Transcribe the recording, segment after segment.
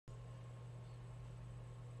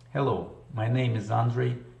Hello, my name is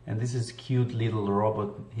Andrei and this is cute little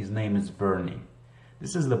robot. His name is Vernie.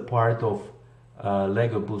 This is the part of a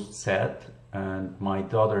Lego Boost set and my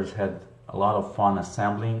daughters had a lot of fun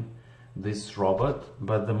assembling this robot,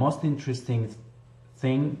 but the most interesting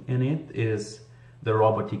thing in it is the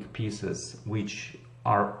robotic pieces, which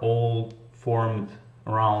are all formed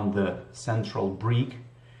around the central brick,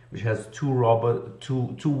 which has two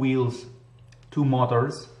wheels, two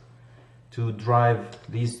motors to drive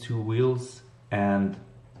these two wheels, and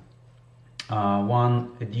one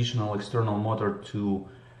additional external motor to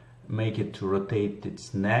make it to rotate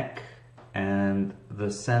its neck, and the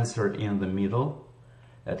sensor in the middle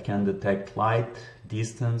that can detect light,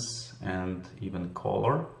 distance, and even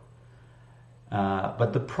color.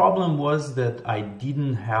 But the problem was that I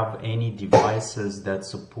didn't have any devices that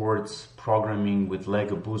supports programming with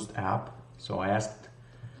Lego Boost app. So I asked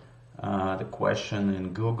the question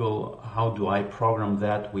in Google, how do I program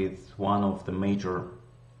that with one of the major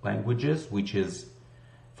languages, which is,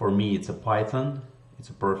 for me, it's a Python. It's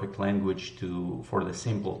a perfect language for the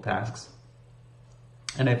simple tasks.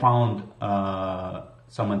 And I found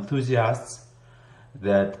some enthusiasts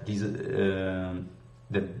that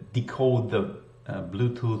decode the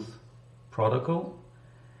Bluetooth protocol,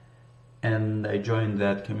 and I joined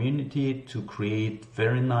that community to create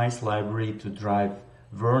very nice library to drive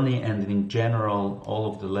Vernie and in general all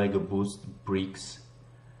of the Lego Boost bricks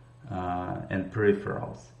and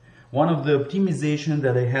peripherals. One of the optimization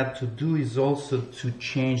that I had to do is also to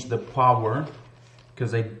change the power,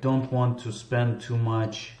 because I don't want to spend too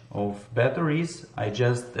much of batteries. I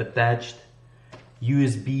just attached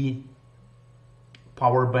USB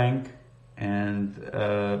power bank, and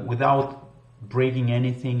without breaking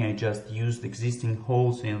anything, I just used existing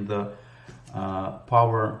holes in the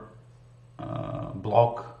power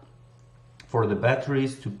block for the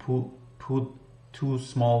batteries to put two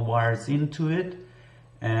small wires into it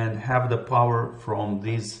and have the power from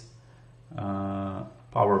this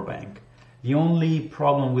power bank. The only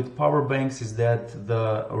problem with power banks is that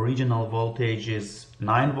the original voltage is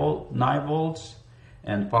 9 volts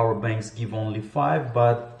and power banks give only 5,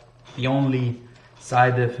 but the only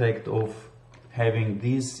side effect of having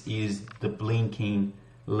this is the blinking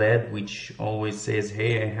LED, which always says,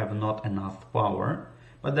 hey, I have not enough power,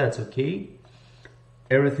 but that's okay.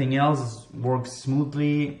 Everything else works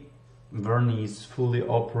smoothly. Vernie is fully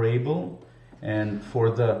operable, and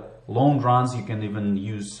for the long runs you can even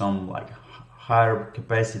use some like higher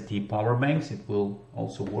capacity power banks. It will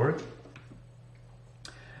also work.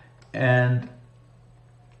 And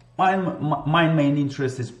my main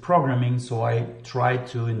interest is programming, so I try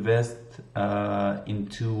to invest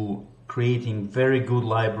into creating very good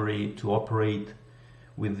library to operate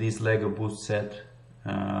with this Lego Boost set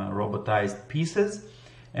robotized pieces.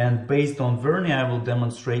 And based on Vernie, I will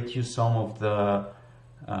demonstrate you some of the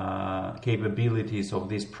capabilities of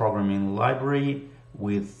this programming library,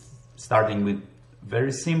 starting with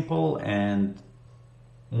very simple and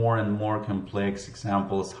more complex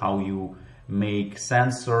examples, how you make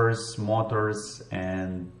sensors, motors,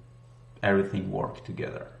 and everything work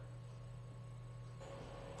together.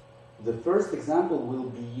 The first example will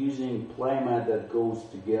be using playmat that goes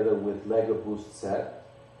together with Lego Boost set.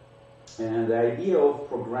 And the idea of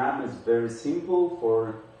program is very simple,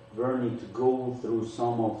 for Vernie to go through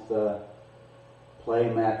some of the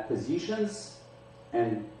playmat positions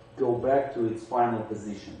and go back to its final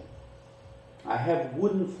position. I have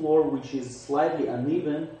wooden floor which is slightly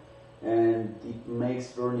uneven, and it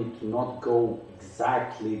makes Vernie to not go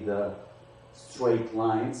exactly the straight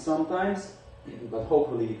line sometimes, but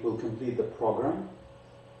hopefully it will complete the program.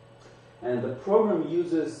 And the program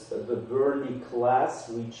uses the Vernie class,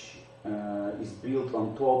 which is built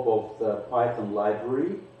on top of the Python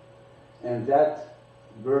library, and that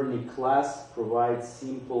Vernie class provides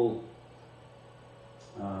simple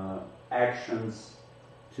actions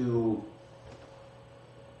to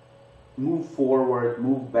move forward,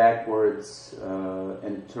 move backwards,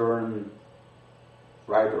 and turn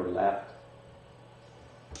right or left.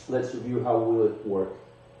 Let's review how will it work.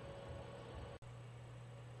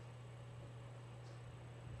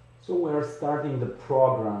 So we are starting the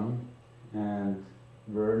program, and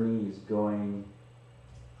Vernie is going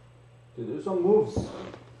to do some moves.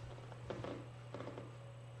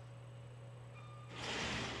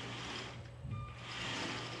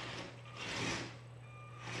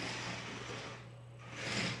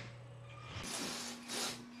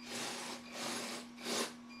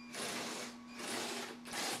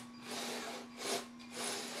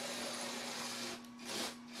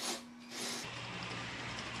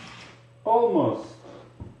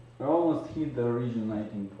 I almost hit the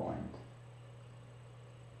originating point.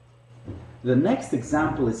 The next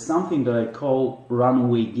example is something that I call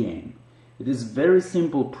runaway game. It is a very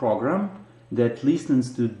simple program that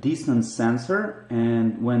listens to distance sensor,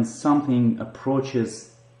 and when something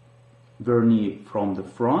approaches Verni from the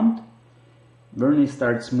front, Verni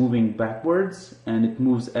starts moving backwards, and it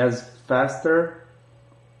moves faster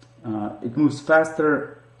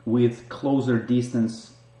with closer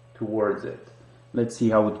distance towards it. Let's see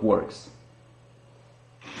how it works.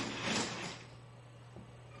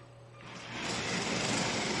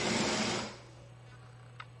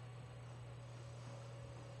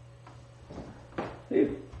 Hey,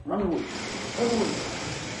 run away, run away.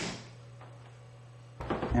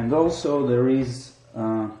 And also there is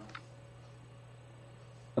a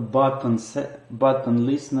button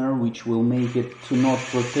listener which will make it to not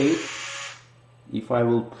rotate. If I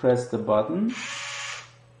will press the button,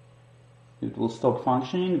 it will stop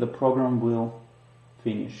functioning, the program will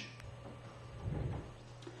finish.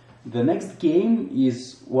 The next game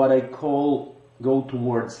is what I call go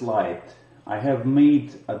towards light. I have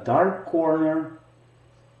made a dark corner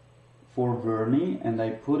for Verni and I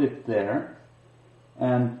put it there,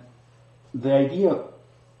 and the idea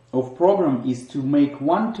of program is to make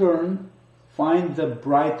one turn, find the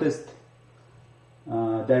brightest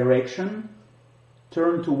direction,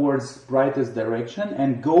 turn towards brightest direction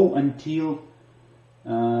and go until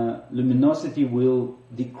luminosity will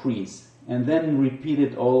decrease, and then repeat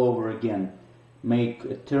it all over again. Make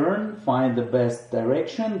a turn, find the best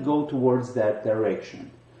direction, go towards that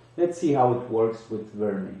direction. Let's see how it works with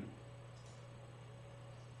Verni.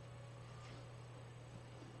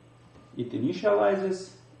 It initializes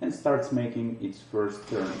and starts making its first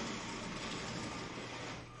turn.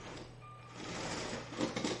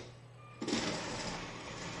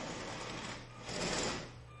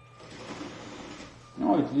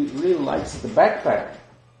 No, it really likes the backpack.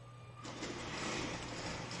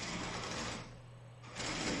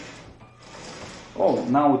 Oh,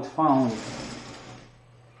 now it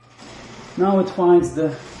finds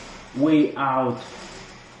the way out.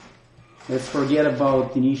 Let's forget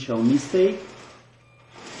about initial mistake.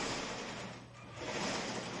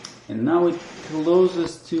 And now it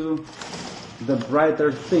closes to the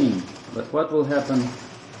brighter thing. But what will happen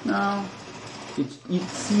now? It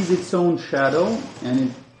sees its own shadow and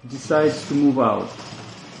it decides to move out.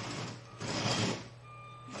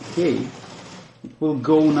 Okay, it will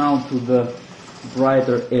go now to the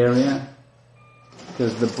brighter area,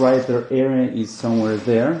 because the brighter area is somewhere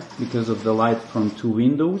there because of the light from two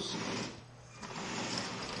windows.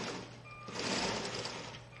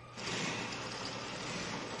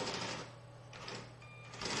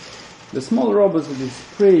 The small robot is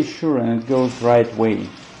pretty sure and it goes right way.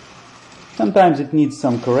 Sometimes it needs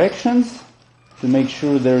some corrections to make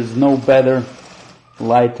sure there's no better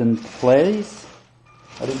lightened place,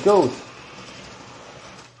 but it goes.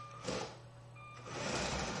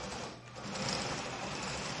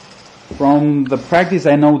 From the practice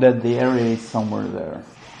I know that the area is somewhere there.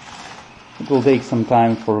 It will take some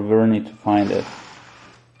time for Verni to find it.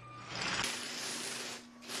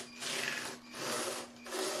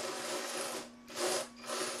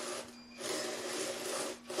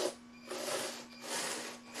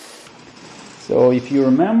 So if you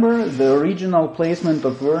remember, the original placement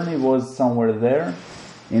of Verni was somewhere there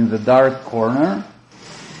in the dark corner,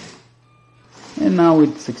 and now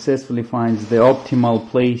it successfully finds the optimal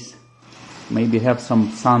place. Maybe have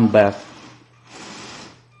some sun bath.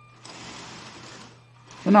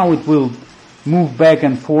 So now it will move back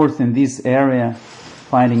and forth in this area,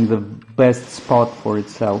 finding the best spot for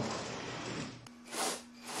itself.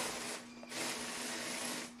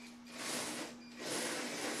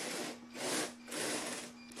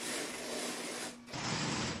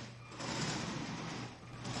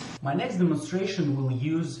 My next demonstration will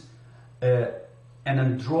use an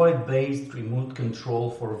Android-based remote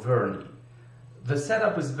control for Verni. The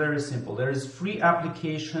setup is very simple. There is free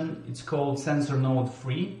application, it's called Sensor Node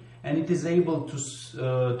Free, and it is able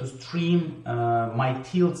to stream my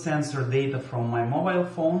tilt sensor data from my mobile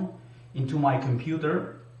phone into my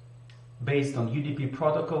computer based on UDP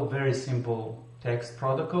protocol, very simple text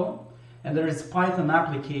protocol. And there is Python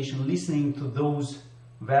application listening to those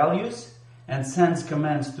values and sends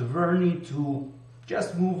commands to Verni to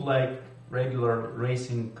just move like regular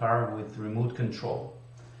racing car with remote control.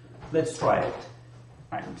 Let's try it.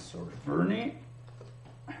 I'm sorry, Verni.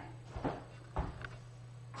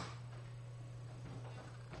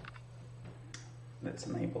 Let's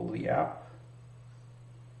enable the app.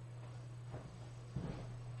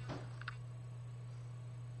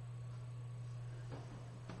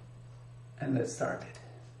 And let's start it.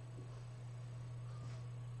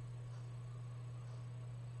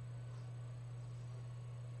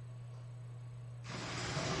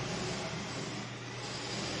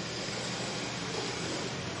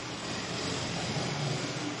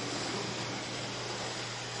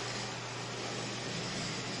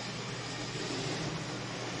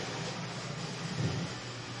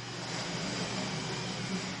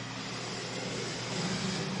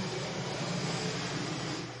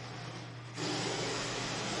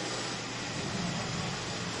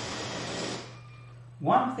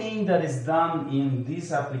 One thing that is done in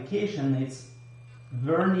this application is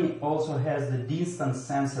Verni also has the distance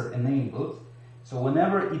sensor enabled. So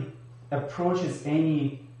whenever it approaches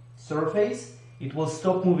any surface, it will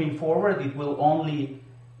stop moving forward. It will only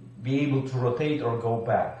be able to rotate or go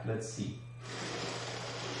back. Let's see.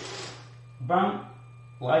 Bam,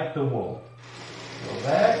 like the wall. Go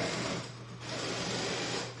back.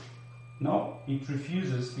 No, it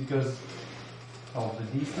refuses because of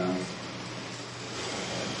the distance.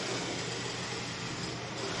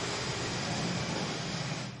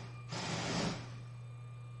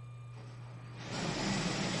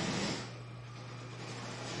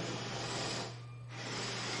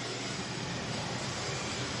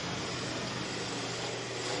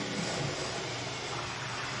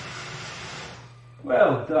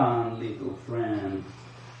 Well done, little friend.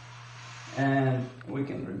 And we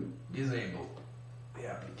can disable the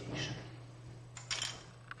application.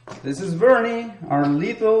 This is Verni, our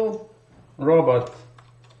little robot.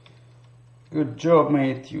 Good job,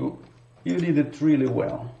 mate. You did it really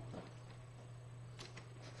well.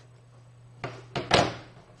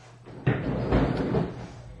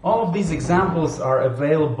 All of these examples are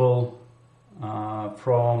available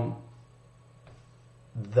from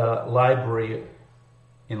the library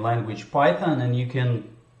in language Python, and you can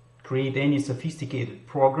create any sophisticated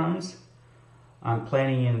programs. I'm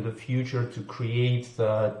planning in the future to create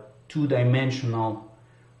the two-dimensional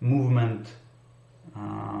movement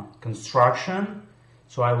construction.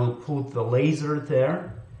 So I will put the laser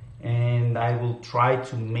there, and I will try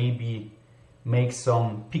to maybe make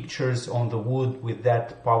some pictures on the wood with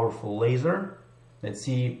that powerful laser. Let's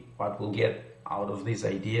see what we'll get out of this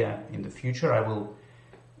idea in the future. I will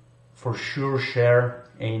for sure share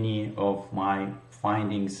any of my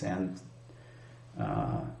findings and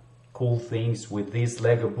cool things with this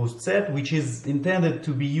Lego Boost set, which is intended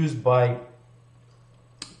to be used by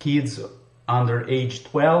kids under age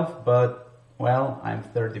 12, but well, I'm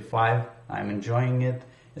 35, I'm enjoying it,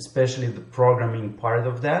 especially the programming part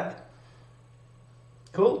of that.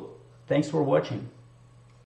 Cool, thanks for watching.